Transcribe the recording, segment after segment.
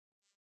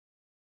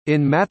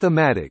In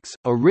mathematics,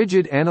 a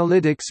rigid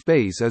analytic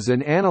space is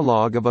an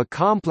analog of a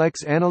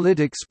complex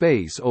analytic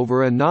space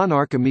over a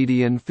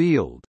non-Archimedean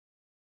field.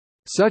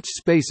 Such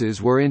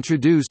spaces were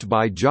introduced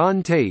by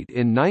John Tate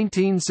in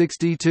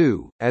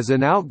 1962, as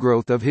an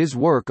outgrowth of his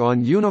work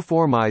on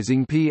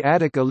uniformizing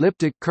p-adic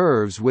elliptic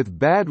curves with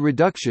bad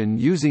reduction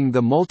using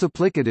the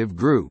multiplicative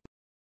group.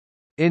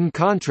 In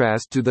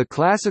contrast to the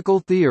classical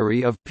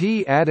theory of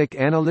p-adic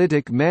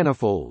analytic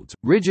manifolds,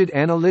 rigid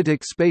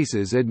analytic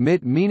spaces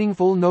admit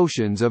meaningful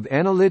notions of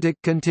analytic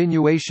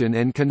continuation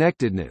and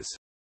connectedness.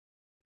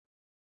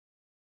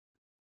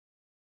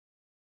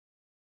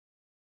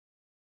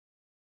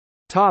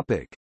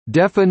 Topic: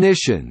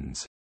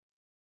 Definitions.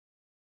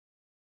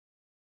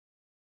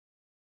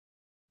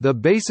 The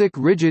basic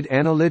rigid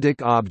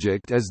analytic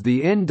object is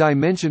the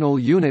n-dimensional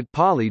unit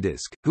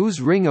polydisk, whose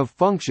ring of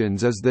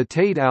functions is the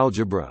Tate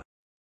algebra.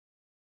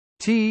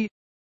 T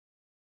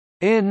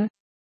n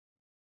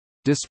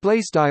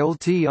displaystyle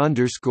T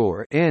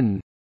underscore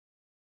n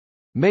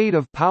made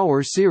of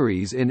power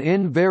series in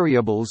n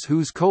variables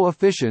whose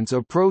coefficients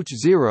approach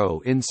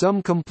zero in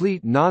some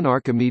complete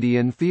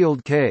non-Archimedean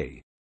field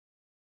K.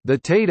 The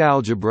Tate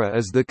algebra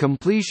is the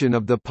completion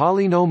of the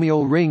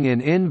polynomial ring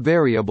in n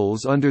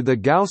variables under the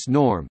Gauss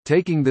norm,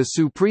 taking the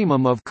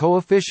supremum of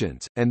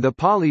coefficients, and the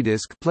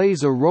polydisk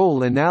plays a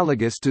role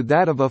analogous to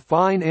that of a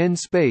fine n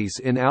space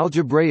in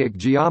algebraic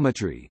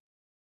geometry.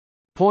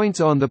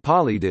 Points on the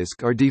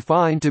polydisk are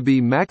defined to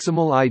be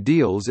maximal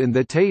ideals in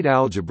the Tate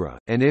algebra,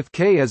 and if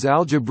K is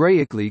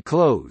algebraically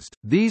closed,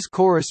 these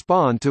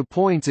correspond to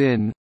points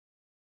in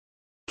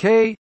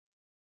K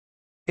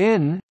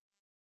n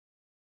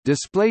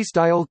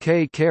displaystyle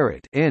K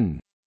caret n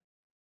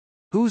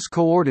whose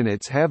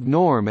coordinates have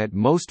norm at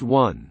most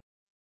 1.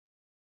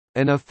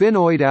 An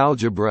affinoid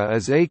algebra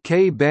is a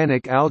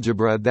K-Banach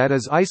algebra that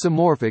is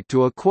isomorphic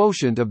to a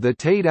quotient of the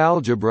Tate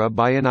algebra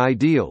by an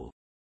ideal.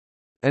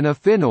 An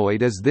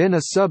affinoid is then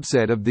a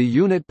subset of the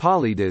unit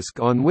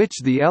polydisk on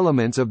which the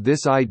elements of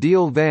this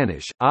ideal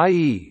vanish,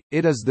 i.e.,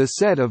 it is the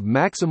set of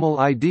maximal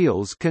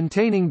ideals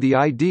containing the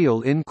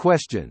ideal in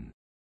question.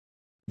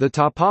 The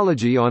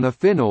topology on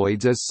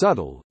affinoids is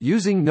subtle,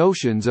 using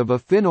notions of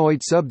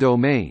affinoid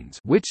subdomains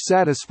which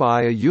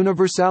satisfy a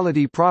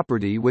universality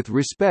property with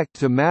respect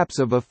to maps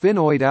of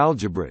affinoid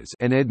algebras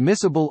and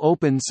admissible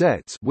open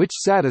sets which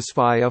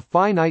satisfy a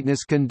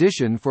finiteness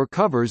condition for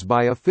covers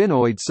by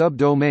affinoid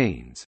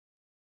subdomains.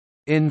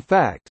 In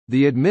fact,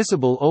 the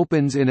admissible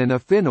opens in an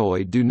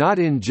affinoid do not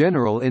in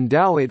general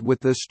endow it with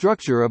the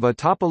structure of a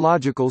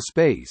topological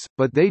space,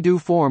 but they do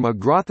form a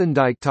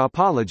Grothendieck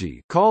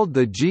topology called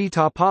the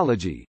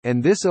G-topology,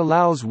 and this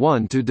allows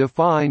one to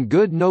define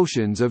good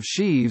notions of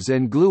sheaves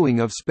and gluing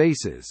of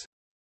spaces.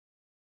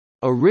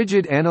 A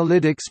rigid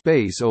analytic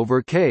space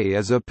over K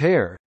is a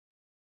pair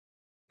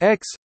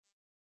X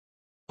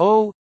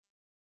O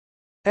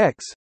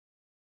X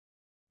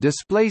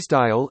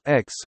displaystyle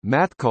X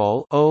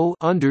mathcall O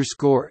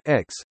underscore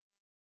X,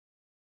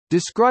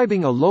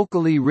 describing a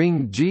locally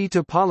ringed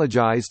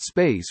G-topologized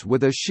space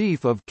with a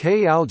sheaf of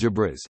K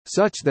algebras,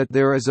 such that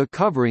there is a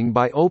covering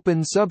by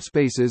open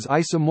subspaces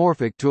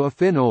isomorphic to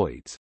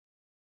affinoids.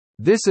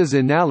 This is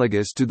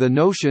analogous to the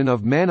notion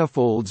of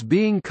manifolds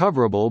being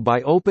coverable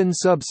by open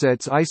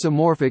subsets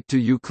isomorphic to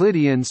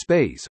Euclidean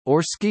space,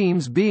 or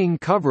schemes being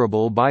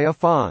coverable by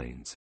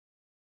affines.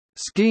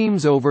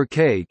 Schemes over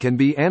K can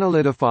be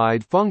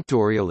analytified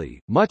functorially,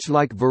 much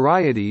like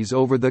varieties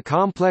over the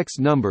complex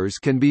numbers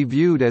can be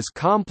viewed as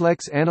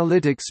complex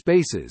analytic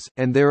spaces,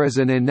 and there is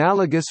an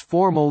analogous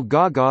formal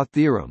Gaga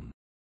theorem.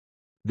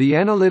 The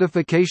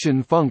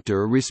analytification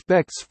functor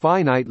respects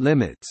finite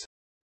limits.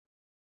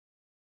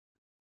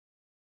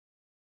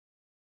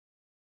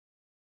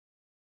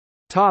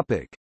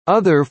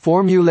 Other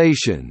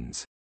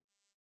formulations.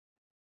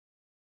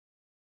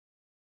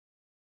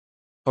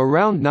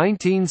 Around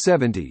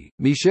 1970,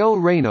 Michel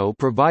Reynaud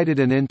provided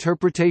an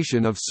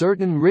interpretation of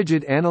certain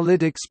rigid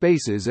analytic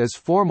spaces as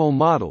formal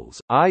models,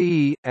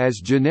 i.e.,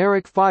 as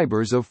generic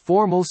fibers of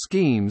formal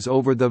schemes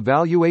over the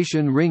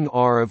valuation ring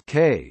R of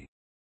K.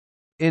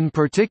 In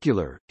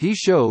particular, he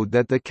showed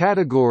that the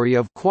category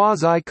of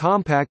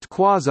quasi-compact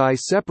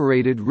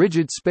quasi-separated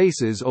rigid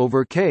spaces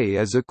over K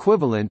is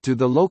equivalent to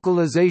the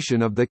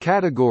localization of the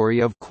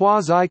category of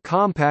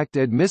quasi-compact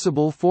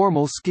admissible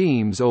formal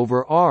schemes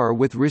over R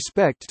with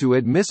respect to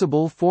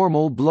admissible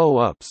formal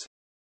blow-ups.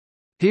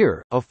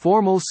 Here, a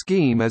formal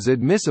scheme is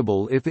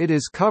admissible if it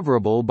is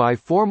coverable by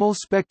formal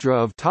spectra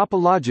of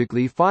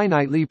topologically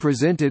finitely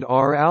presented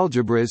R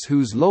algebras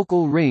whose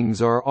local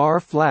rings are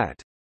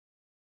R-flat.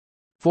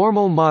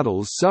 Formal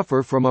models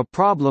suffer from a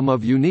problem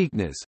of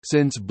uniqueness,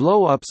 since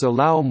blow-ups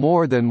allow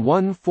more than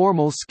one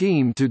formal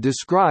scheme to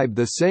describe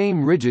the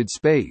same rigid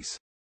space.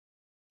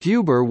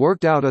 Huber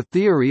worked out a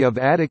theory of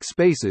adic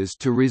spaces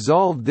to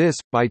resolve this,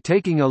 by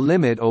taking a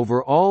limit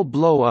over all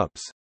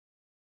blow-ups.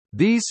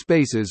 These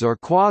spaces are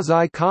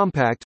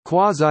quasi-compact,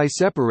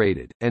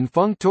 quasi-separated, and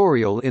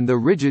functorial in the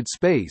rigid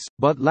space,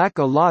 but lack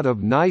a lot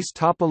of nice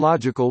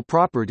topological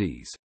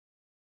properties.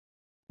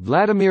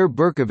 Vladimir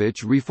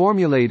Berkovich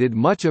reformulated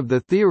much of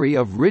the theory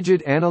of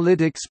rigid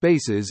analytic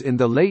spaces in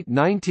the late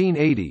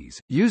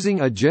 1980s,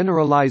 using a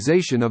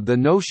generalization of the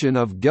notion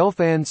of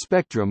Gelfand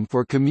spectrum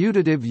for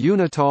commutative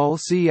unital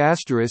C**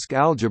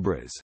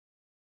 algebras.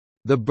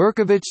 The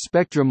Berkovich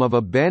spectrum of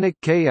a Banach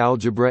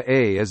K-algebra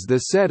A is the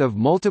set of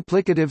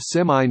multiplicative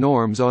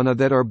semi-norms on A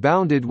that are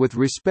bounded with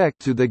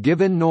respect to the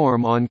given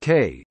norm on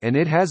K, and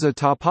it has a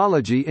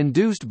topology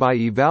induced by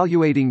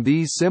evaluating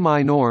these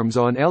semi-norms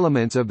on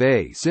elements of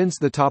A. Since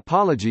the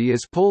topology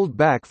is pulled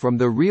back from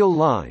the real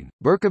line,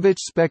 Berkovich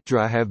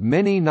spectra have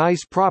many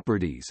nice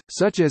properties,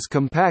 such as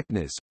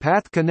compactness,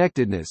 path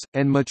connectedness,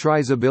 and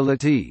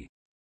metrizability.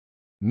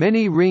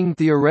 Many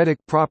ring-theoretic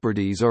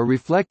properties are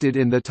reflected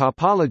in the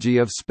topology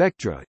of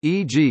spectra,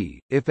 e.g.,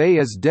 if A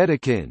is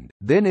Dedekind,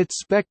 then its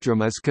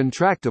spectrum is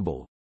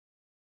contractible.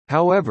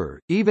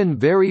 However, even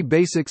very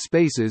basic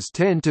spaces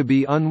tend to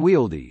be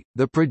unwieldy.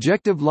 The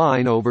projective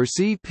line over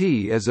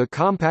Cp is a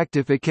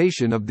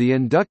compactification of the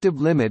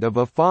inductive limit of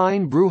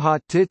affine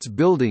Bruhat-Titz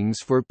buildings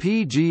for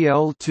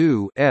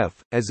PGL2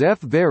 F, as F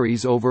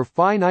varies over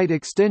finite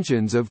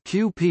extensions of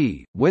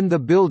Qp, when the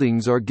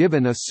buildings are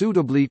given a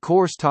suitably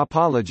coarse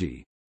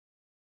topology.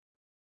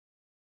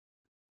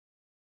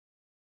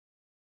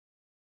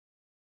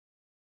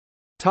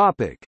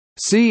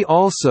 See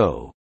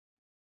also: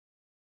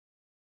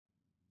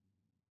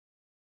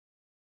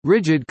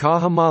 rigid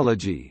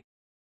cohomology.